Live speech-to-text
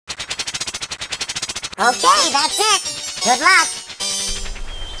Okay, that's it. Good luck.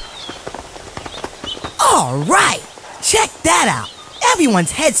 All right, check that out.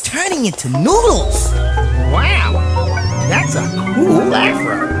 Everyone's head's turning into noodles. Wow, that's a cool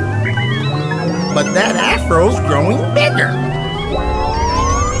afro. But that afro's growing bigger.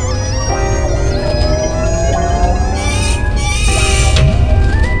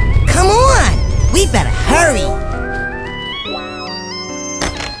 Come on, we better hurry.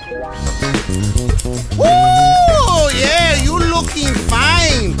 Oh, yeah, you looking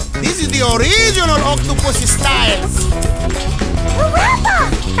fine. This is the original octopus style.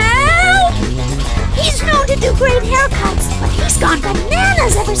 PaRappa! Help! He's known to do great haircuts, but he's gone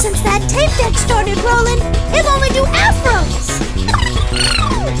bananas ever since that tape deck started rolling. He'll only do afros.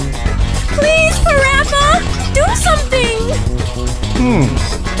 Please, PaRappa, do something.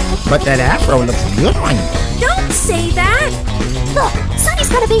 But that afro looks good on you. Don't say that. Look, Sunny's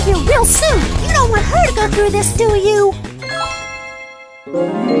gonna be here real soon. You don't want her to go through this, do you?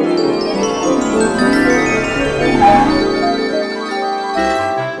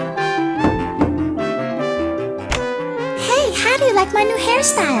 Hey, how do you like my new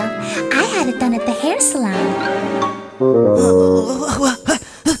hairstyle? I had it done at the hair salon.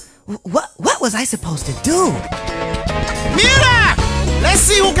 What was I supposed to do? Mira! Let's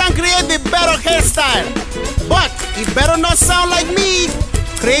see who can create the better hairstyle. But it better not sound like me.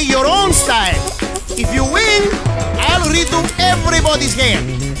 Create your own style. If you win, I'll redo everybody's hair.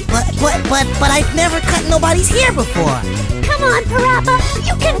 But I've never cut nobody's hair before. Come on, PaRappa,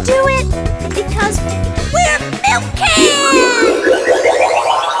 you can do it! Because we're Milkcan!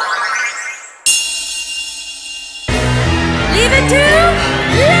 Leave it to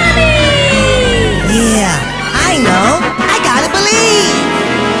Lemmy! Yeah, I know. I gotta believe.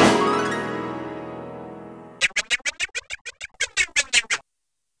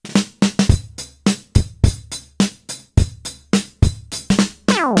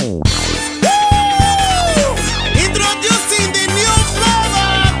 Introducing the new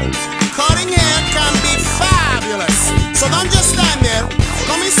flavor! Cutting hair can be fabulous. So don't just stand there.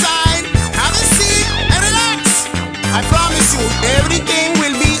 Come inside, have a seat, and relax. I promise you, everything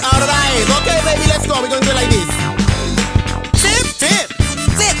will be alright. Okay, baby, let's go. We're going to do it like this. Tip, tip.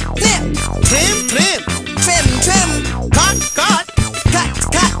 Flip, flip. Trim, trim. Trim, trim. Cut, cut. Cut,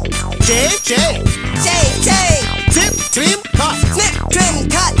 cut. Shave, shave. Shave, shave. Tip, trim, cut. Flip, trim,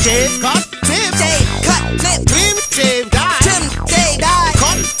 cut. Shave, cut, tip. Shave, cut, flip. Trim, shave, dye. Trim, shave, dye.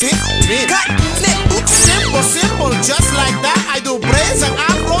 Cut, tip, trim. Cut, flip. Simple, simple, just like that. I do braids and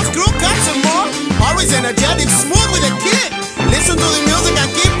afros, crew cuts and more. Always energetic, smooth with a kick. Listen to the music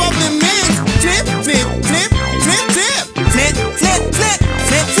and keep up the mix. Flip, flip, flip, flip, flip. Flip, flip, flip,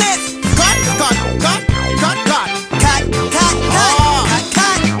 flip, flip. Cut, cut, cut, cut, cut. Cut, cut, cut, cut,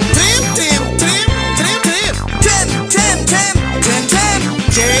 cut. Trim, trim, trim, trim, trim. Trim, trim, trim, trim, trim.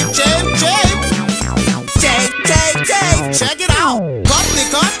 Shave, shave, shave. Shave, shave, shave. Check it out. Cut the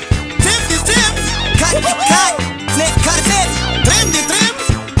cut, tip the tip. Cut the cut, flip, cut, flip. Trim the trim,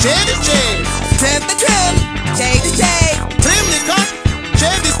 shave the shave. Trim the trim, shave the shave. Trim the cut,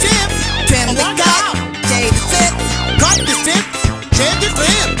 shave the tip. Trim the cut, shave the flip. Cut the tip, shave the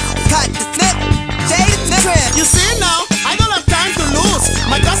trim. Cut the flip, shave the trim. You see now, I don't have time to lose.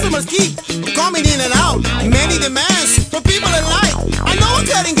 My customers keep coming in and out. Many demands for people alike. I know what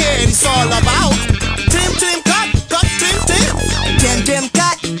cutting hair is all about. Trim, trim, cut, cut, trim, trim. Trim, trim,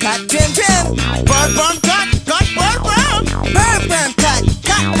 cut, trim, trim. Burn, burn, cut, burn, burn. Burn, burn, cut,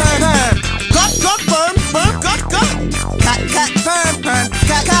 burn, burn. Cut, burn, burn, cut. Cut, burn, burn,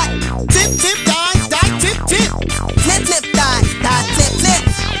 cut. Tip, tip, dye, dye, tip, tip. Flip, flip, dye, dye, flip, flip.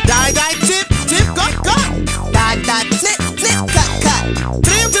 Dye, dye, tip, tip, cut. Dye, dye, flip, flip, cut.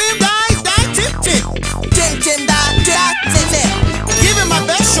 Trim, trim, dye, dye, tip, tip. Trim, trim, dye, dye, flip, flip. Give it my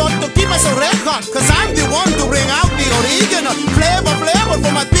best shot to keep us a red hot. Cause I'm the one to bring out the original flavor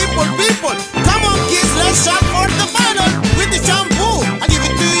for my people. Come on kids, let's shop for the final. With the shampoo, I give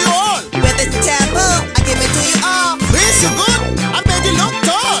it to you all. With the shampoo, I give it to you all. Rinse you good, I made you look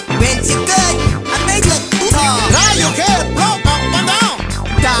tall. Rinse you good, I make you look tall. Dye your hair, blow up and down.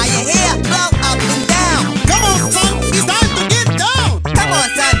 Dye your hair, blow up and down. Come on son, it's time to get down. Come on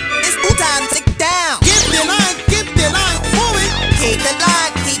son, it's time to get down. Keep the line moving. Keep the line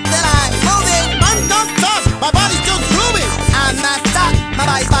moving. I'm not stuck, my body's just grooving. I'm not stuck, my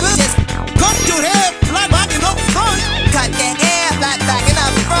body's just. Cut your hair, flat back and up front. Cut your hair, flat back and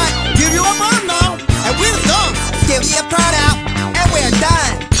up front. Give you a burn now, and we're done. Give you a burn out, and we're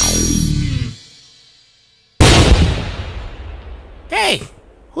done. Hey,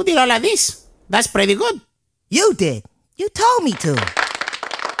 who did all of this? That's pretty good. You did. You told me to.